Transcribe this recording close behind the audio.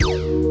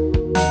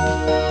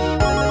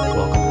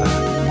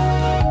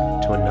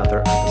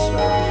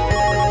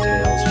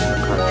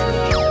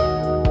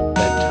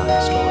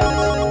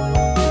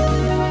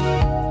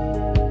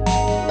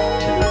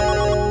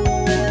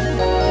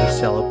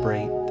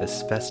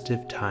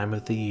festive time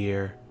of the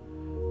year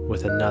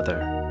with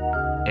another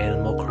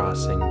Animal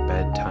Crossing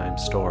bedtime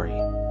story,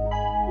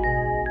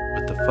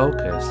 with the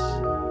focus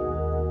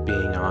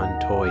being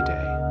on Toy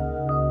Day.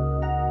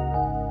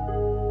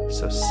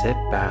 So sit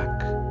back,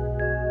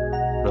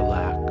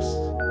 relax,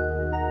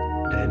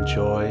 and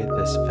enjoy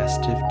this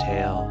festive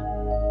tale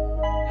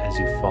as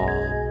you fall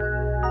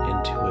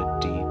into a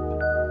deep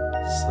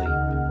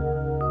sleep.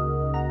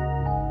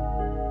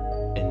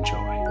 Enjoy.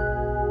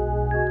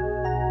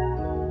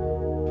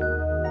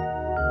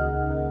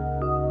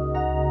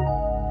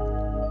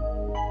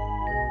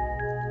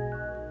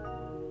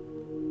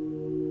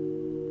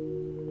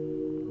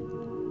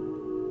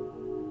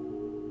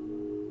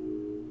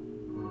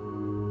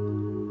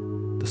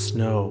 The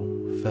snow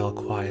fell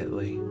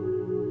quietly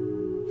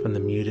from the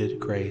muted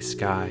gray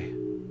sky.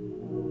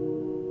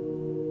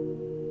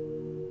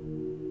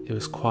 It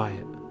was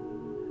quiet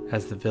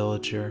as the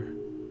villager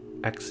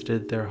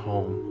exited their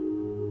home,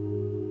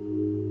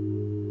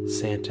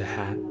 Santa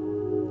hat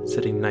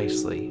sitting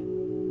nicely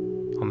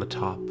on the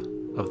top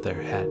of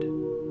their head.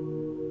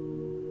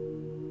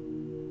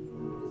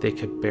 They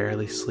could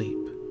barely sleep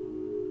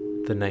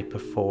the night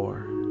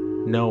before,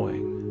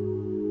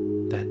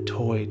 knowing that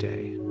Toy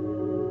Day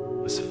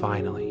was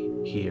finally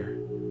here.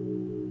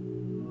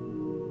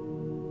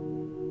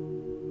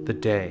 The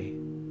day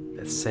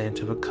that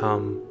Santa would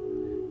come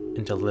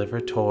and deliver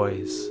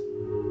toys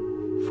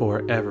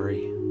for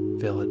every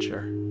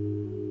villager.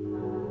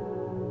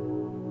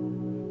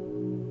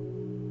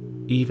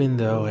 Even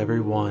though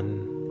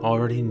everyone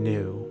already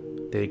knew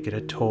they'd get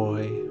a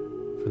toy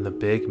from the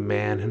big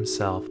man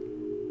himself,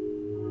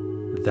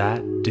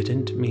 that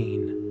didn't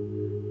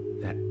mean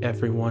that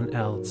everyone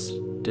else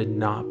did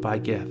not buy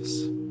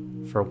gifts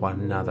for one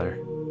another.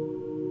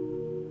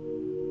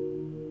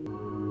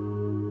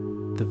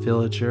 The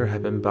villager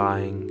had been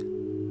buying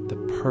the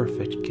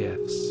perfect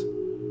gifts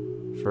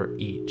for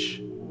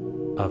each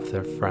of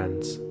their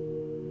friends.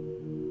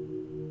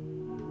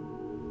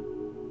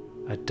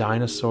 A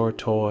dinosaur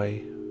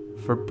toy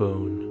for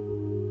Boone,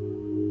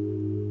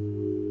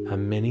 a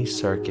mini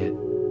circuit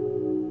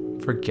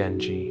for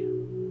Genji,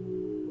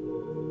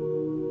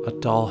 a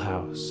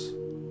dollhouse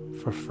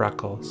for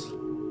Freckles,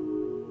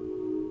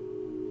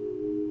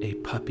 a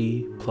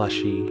puppy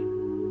plushie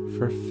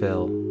for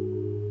Phil,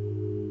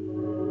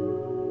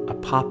 a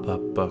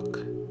pop-up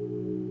book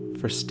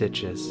for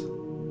Stitches,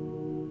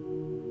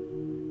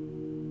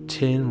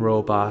 tin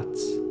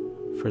robots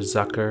for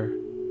Zucker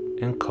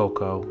and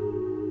Coco,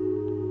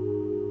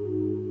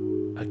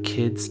 a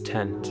kid's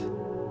tent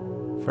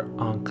for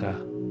Anka,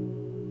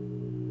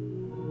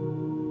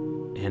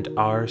 and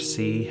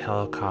RC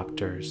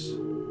helicopters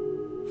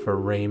for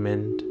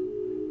Raymond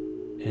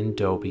and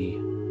Dobie.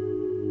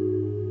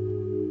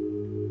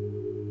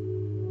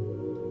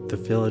 The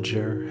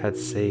villager had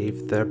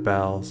saved their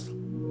bells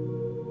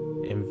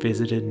and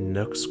visited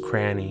Nook's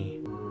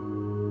cranny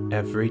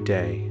every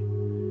day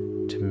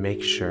to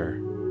make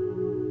sure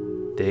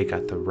they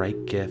got the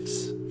right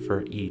gifts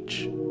for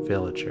each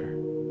villager.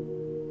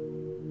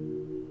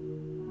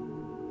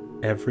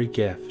 Every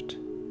gift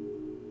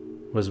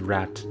was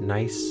wrapped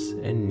nice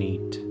and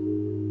neat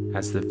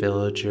as the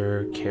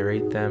villager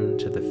carried them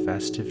to the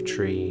festive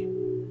tree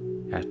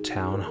at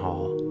Town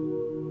Hall.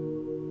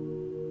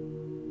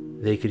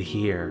 They could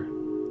hear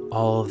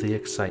all of the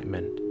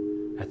excitement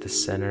at the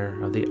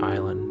center of the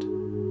island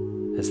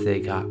as they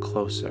got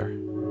closer.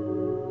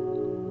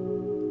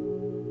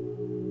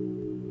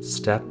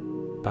 Step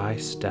by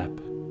step,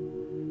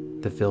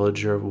 the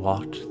villager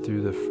walked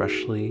through the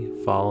freshly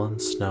fallen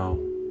snow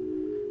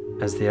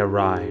as they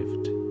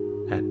arrived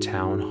at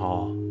Town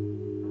Hall.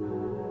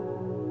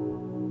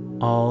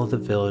 All the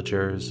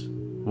villagers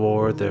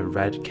wore their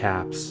red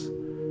caps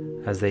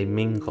as they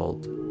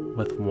mingled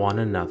with one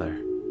another.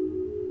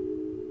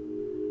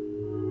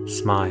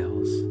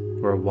 Smiles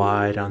were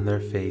wide on their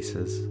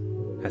faces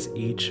as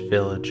each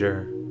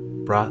villager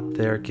brought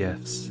their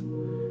gifts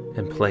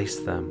and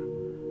placed them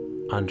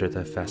under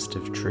the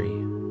festive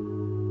tree.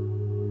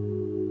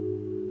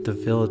 The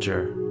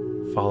villager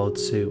followed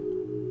suit,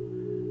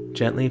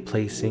 gently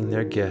placing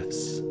their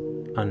gifts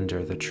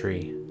under the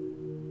tree.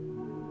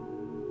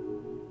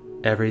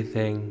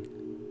 Everything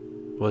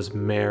was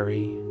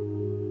merry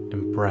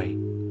and bright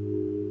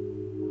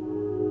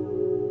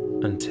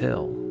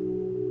until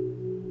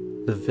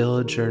the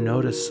villager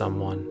noticed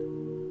someone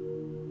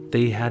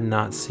they had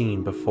not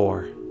seen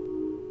before.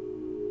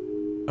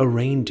 A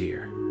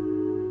reindeer,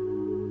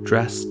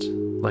 dressed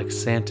like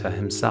Santa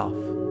himself,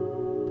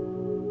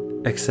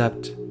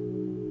 except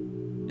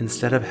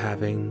instead of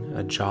having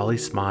a jolly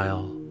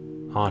smile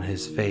on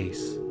his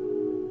face,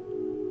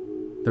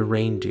 the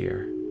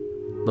reindeer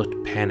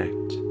looked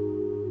panicked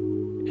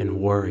and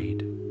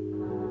worried.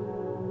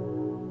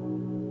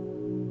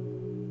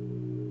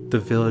 The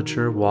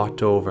villager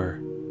walked over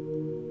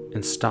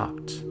and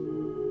stopped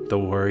the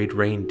worried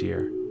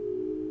reindeer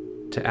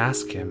to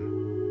ask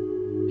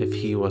him if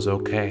he was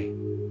okay.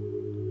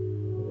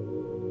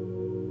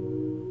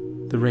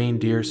 The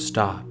reindeer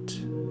stopped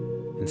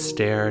and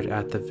stared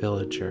at the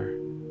villager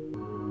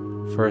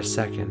for a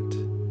second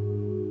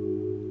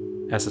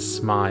as a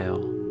smile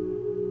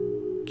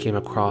came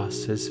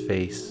across his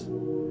face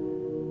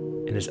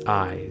and his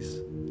eyes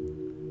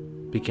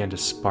began to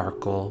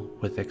sparkle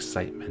with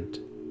excitement.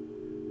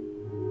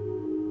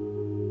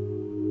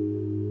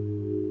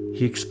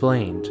 He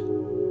explained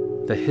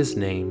that his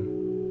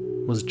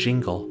name was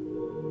Jingle,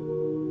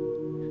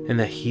 and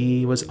that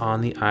he was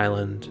on the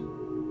island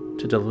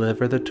to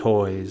deliver the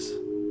toys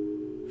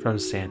from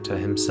Santa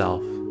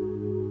himself.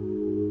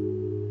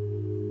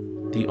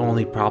 The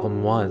only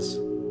problem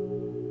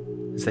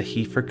is that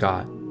he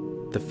forgot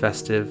the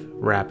festive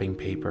wrapping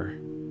paper.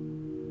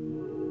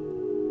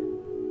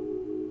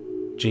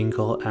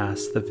 Jingle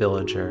asked the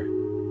villager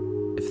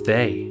if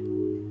they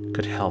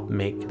could help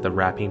make the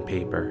wrapping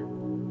paper,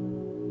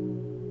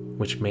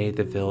 which made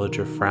the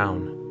villager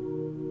frown.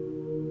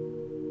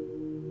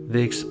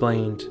 They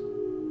explained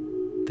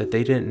that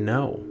they didn't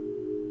know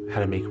how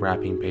to make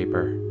wrapping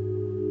paper,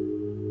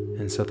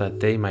 and so that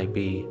they might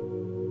be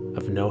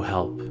of no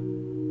help.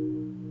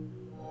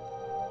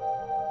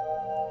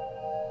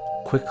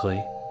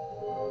 Quickly,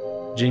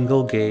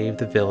 Jingle gave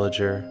the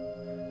villager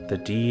the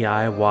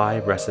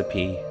DIY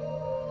recipe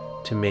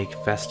to make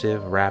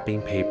festive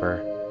wrapping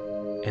paper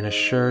and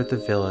assured the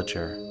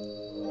villager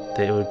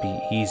that it would be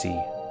easy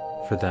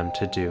for them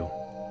to do.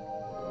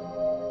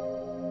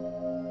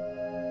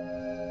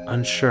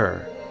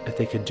 Unsure if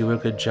they could do a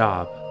good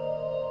job,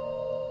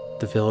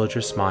 the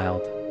villager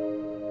smiled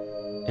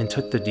and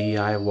took the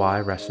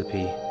DIY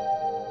recipe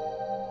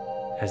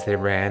as they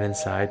ran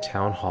inside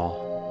Town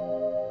Hall.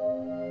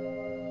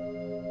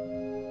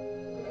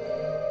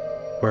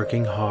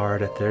 Working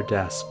hard at their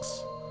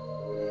desks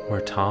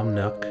were Tom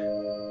Nook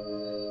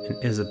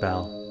and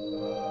Isabel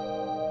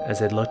as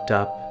they looked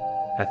up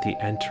at the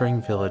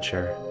entering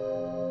villager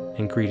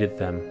and greeted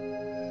them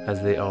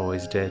as they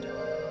always did.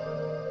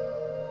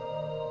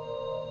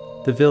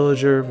 The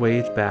villager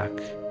waved back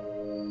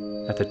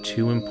at the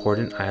two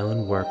important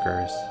island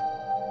workers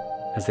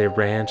as they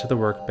ran to the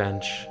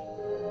workbench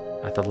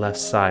at the left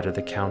side of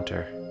the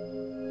counter.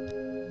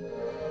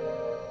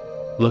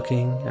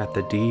 Looking at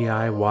the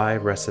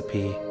DIY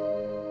recipe,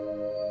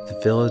 the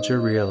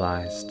villager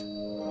realized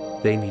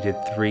they needed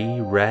 3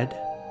 red,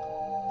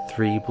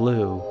 3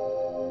 blue,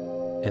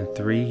 and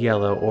 3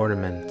 yellow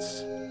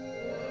ornaments.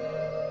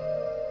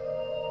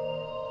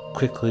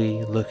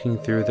 Quickly looking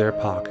through their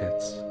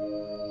pockets,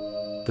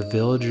 the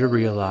villager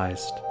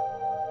realized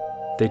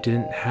they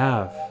didn't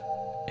have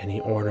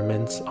any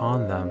ornaments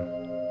on them.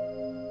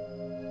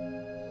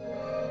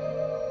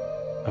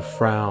 A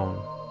frown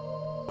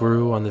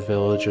grew on the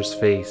villager's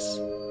face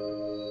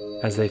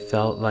as they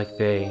felt like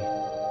they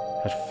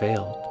had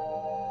failed.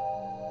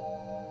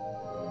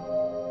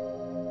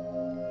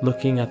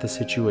 Looking at the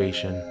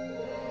situation,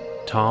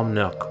 Tom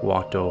Nook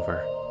walked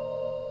over.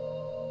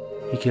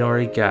 He could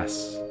already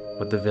guess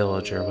what the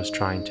villager was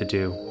trying to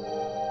do,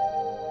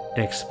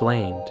 and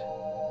explained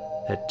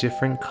that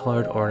different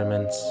colored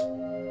ornaments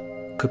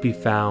could be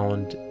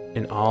found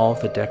in all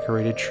of the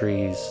decorated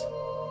trees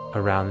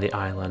around the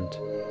island,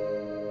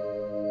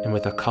 and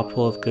with a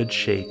couple of good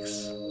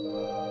shakes,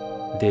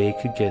 they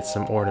could get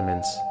some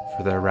ornaments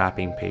for their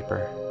wrapping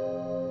paper.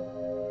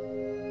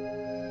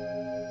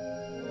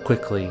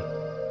 Quickly,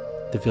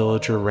 the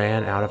villager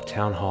ran out of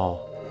Town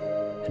Hall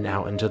and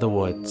out into the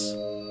woods,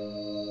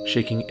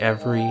 shaking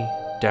every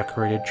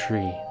decorated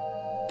tree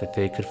that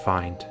they could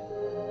find.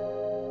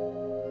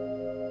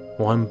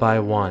 One by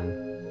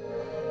one,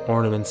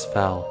 ornaments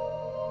fell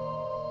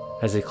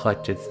as they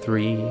collected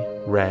 3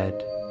 red,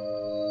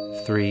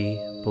 3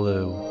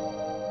 blue,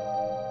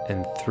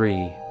 and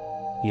 3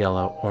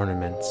 yellow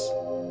ornaments,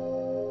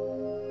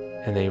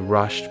 and they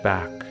rushed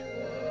back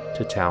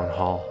to Town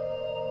Hall.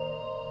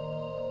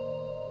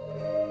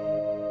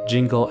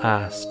 Jingle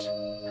asked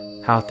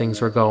how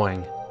things were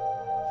going,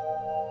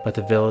 but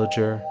the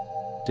villager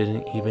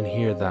didn't even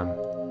hear them,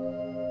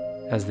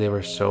 as they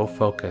were so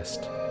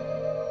focused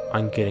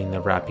on getting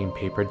the wrapping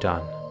paper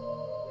done.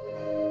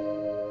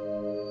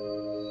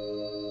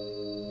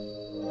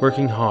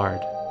 Working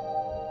hard,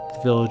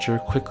 the villager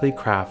quickly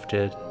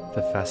crafted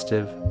the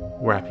festive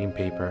wrapping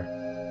paper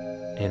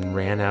and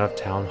ran out of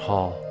Town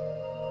Hall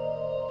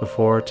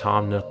before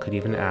Tom Nook could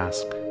even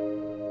ask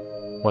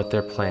what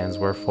their plans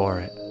were for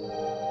it.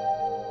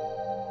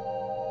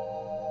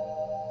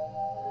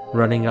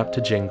 Running up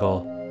to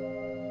Jingle,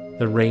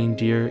 the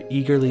reindeer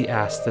eagerly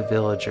asked the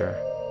villager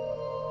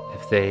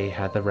if they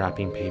had the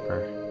wrapping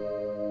paper.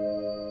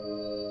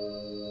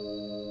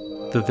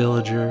 The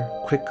villager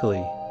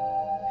quickly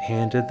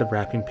handed the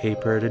wrapping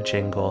paper to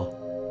Jingle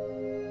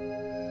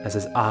as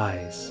his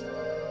eyes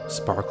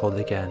sparkled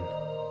again.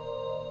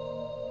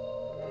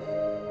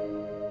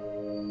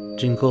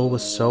 Jingle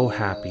was so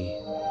happy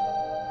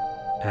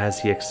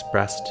as he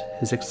expressed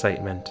his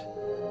excitement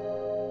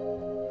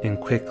and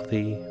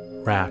quickly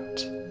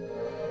wrapped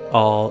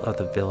all of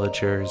the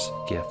villagers'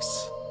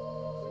 gifts.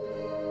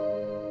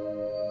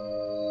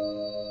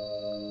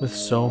 With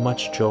so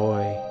much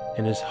joy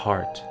in his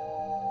heart,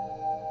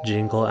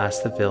 Jingle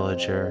asked the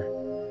villager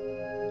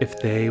if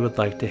they would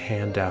like to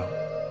hand out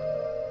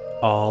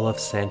all of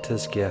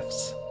Santa's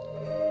gifts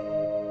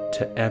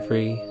to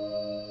every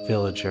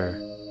villager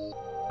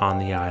on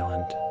the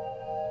island.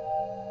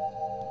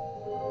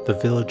 The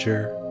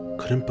villager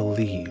couldn't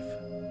believe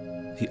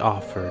the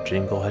offer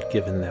Jingle had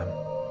given them.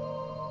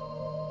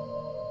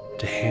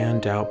 To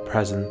hand out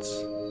presents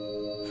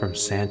from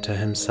Santa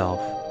himself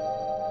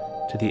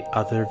to the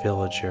other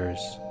villagers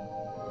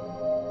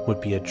would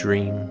be a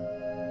dream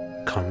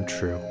come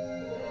true.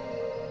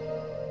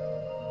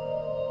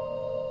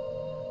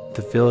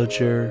 The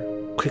villager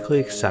quickly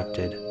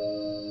accepted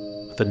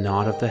with a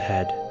nod of the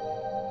head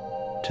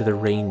to the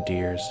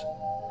reindeer's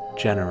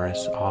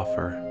generous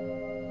offer.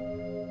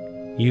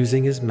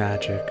 Using his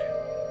magic,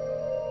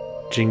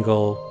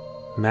 Jingle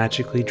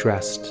magically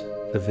dressed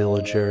the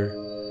villager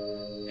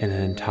in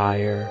an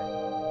entire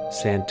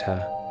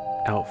Santa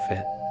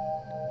outfit.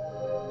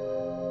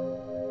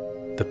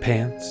 The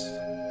pants,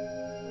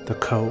 the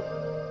coat,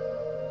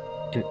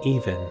 and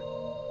even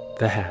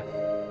the hat.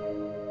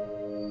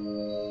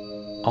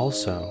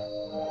 Also,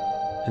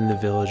 in the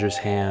villager's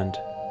hand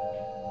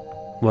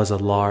was a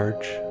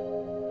large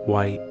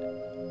white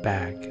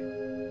bag.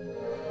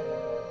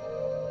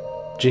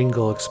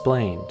 Jingle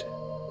explained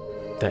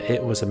that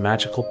it was a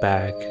magical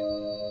bag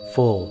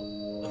full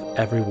of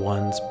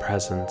everyone's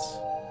presents.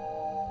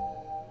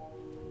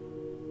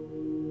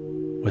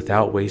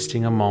 Without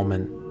wasting a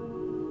moment,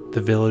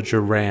 the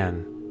villager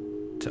ran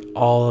to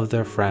all of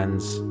their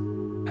friends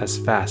as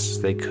fast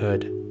as they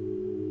could.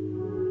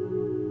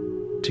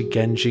 To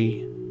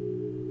Genji,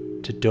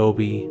 to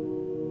Dobie,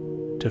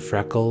 to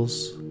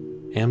Freckles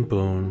and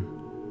Boone,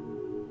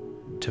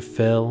 to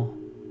Phil,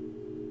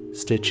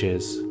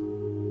 Stitches,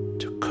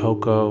 to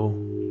Coco,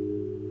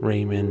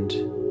 Raymond,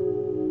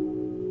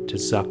 to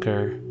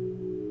Zucker,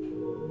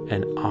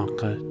 and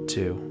Anka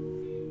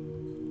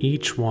too.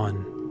 Each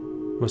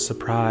one was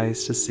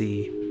surprised to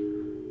see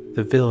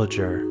the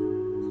villager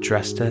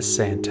dressed as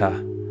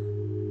Santa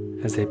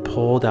as they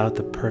pulled out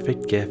the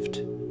perfect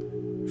gift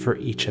for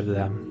each of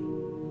them.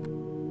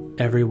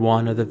 Every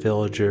one of the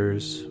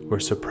villagers were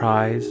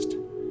surprised,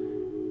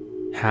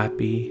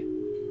 happy,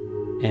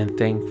 and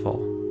thankful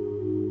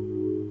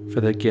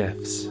for the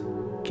gifts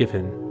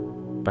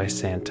given by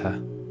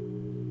Santa.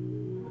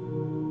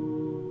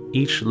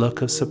 Each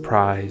look of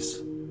surprise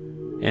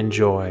and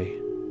joy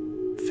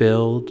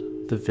filled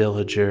the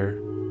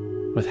villager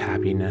with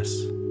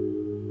happiness.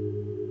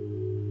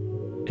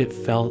 It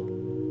felt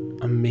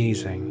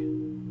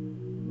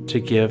amazing to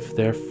give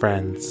their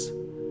friends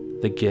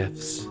the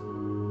gifts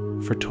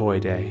for Toy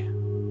Day.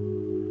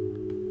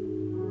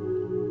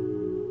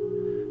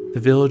 The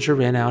villager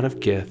ran out of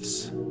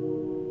gifts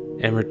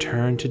and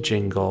returned to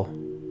Jingle,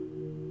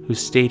 who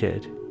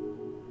stated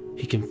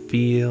he can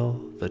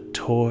feel the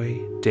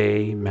Toy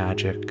Day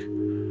magic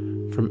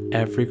from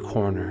every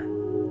corner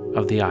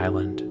of the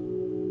island.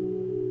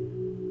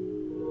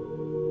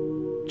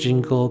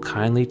 Jingle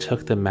kindly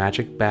took the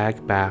magic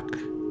bag back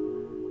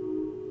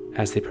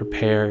as they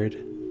prepared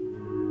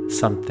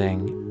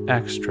something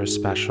extra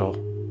special.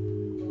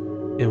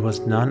 It was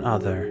none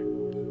other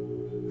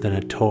than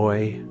a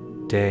Toy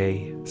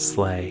Day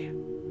sleigh.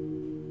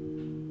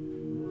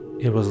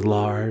 It was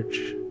large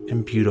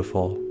and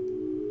beautiful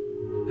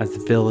as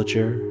the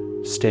villager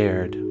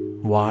stared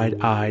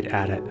wide-eyed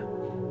at it.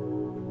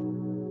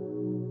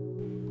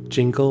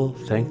 Jingle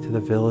thanked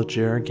the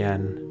villager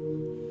again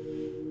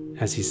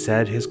as he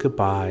said his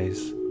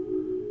goodbyes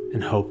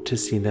and hoped to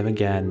see them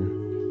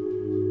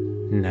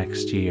again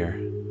next year.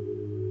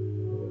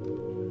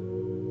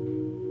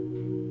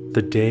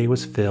 The day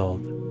was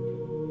filled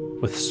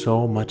with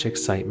so much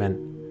excitement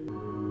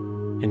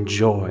and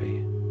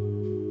joy,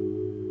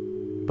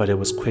 but it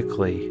was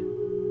quickly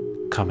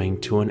coming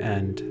to an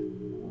end.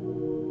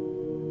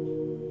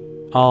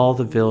 All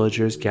the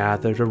villagers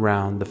gathered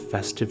around the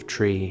festive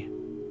tree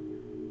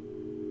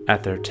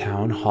at their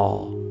town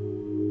hall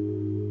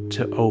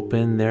to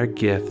open their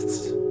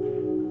gifts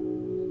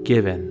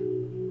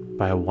given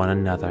by one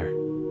another.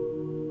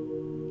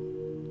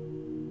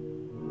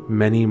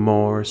 Many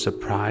more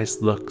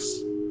surprised looks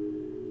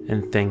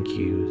and thank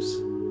yous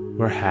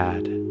were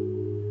had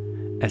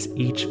as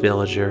each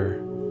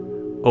villager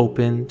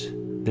opened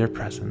their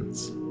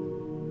presents.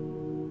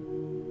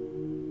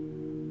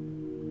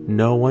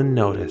 No one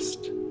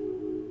noticed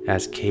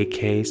as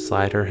KK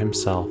Slider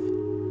himself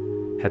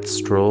had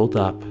strolled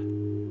up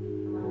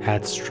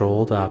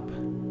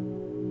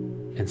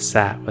and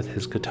sat with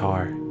his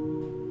guitar.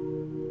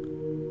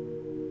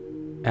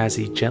 As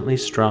he gently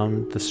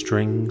strummed the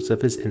strings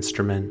of his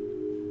instrument,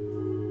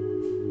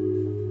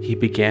 he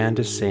began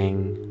to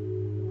sing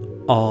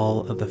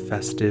all of the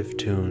festive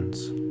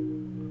tunes.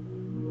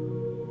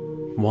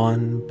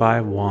 One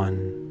by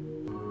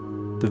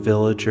one, the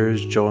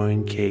villagers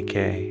joined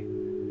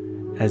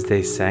KK as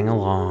they sang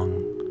along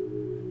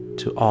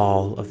to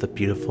all of the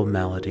beautiful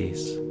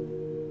melodies.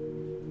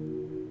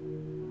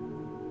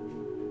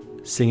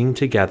 Singing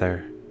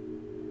together,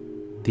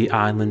 the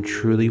island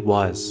truly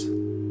was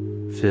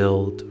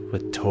filled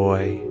with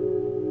Toy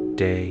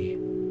Day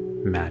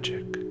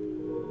magic.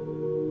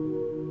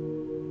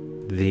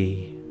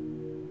 The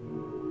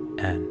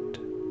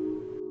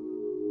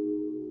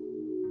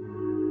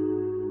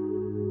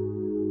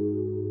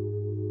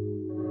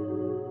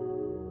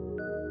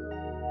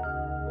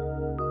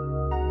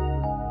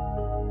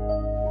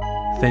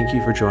Thank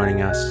you for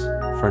joining us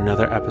for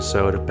another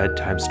episode of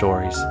Bedtime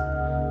Stories.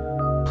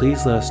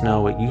 Please let us know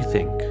what you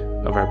think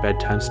of our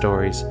bedtime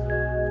stories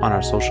on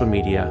our social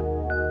media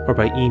or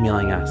by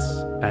emailing us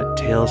at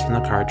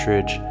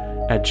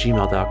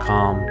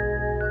talesfromthecartridge@gmail.com.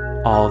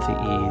 All of the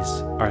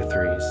E's are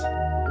threes.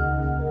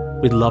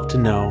 We'd love to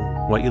know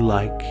what you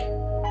like,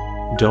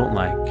 don't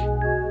like,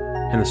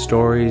 and the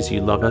stories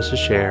you'd love us to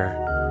share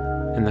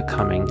in the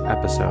coming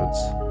episodes.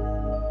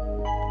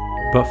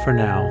 But for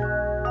now,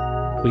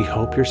 we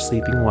hope you're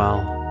sleeping well,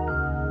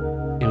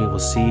 and we will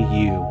see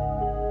you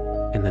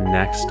in the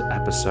next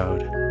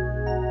episode.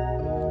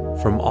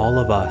 From all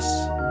of us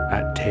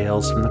at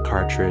Tales from the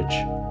Cartridge,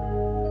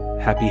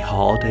 happy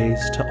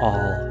holidays to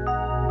all,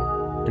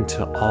 and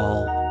to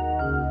all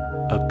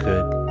a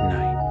good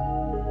night.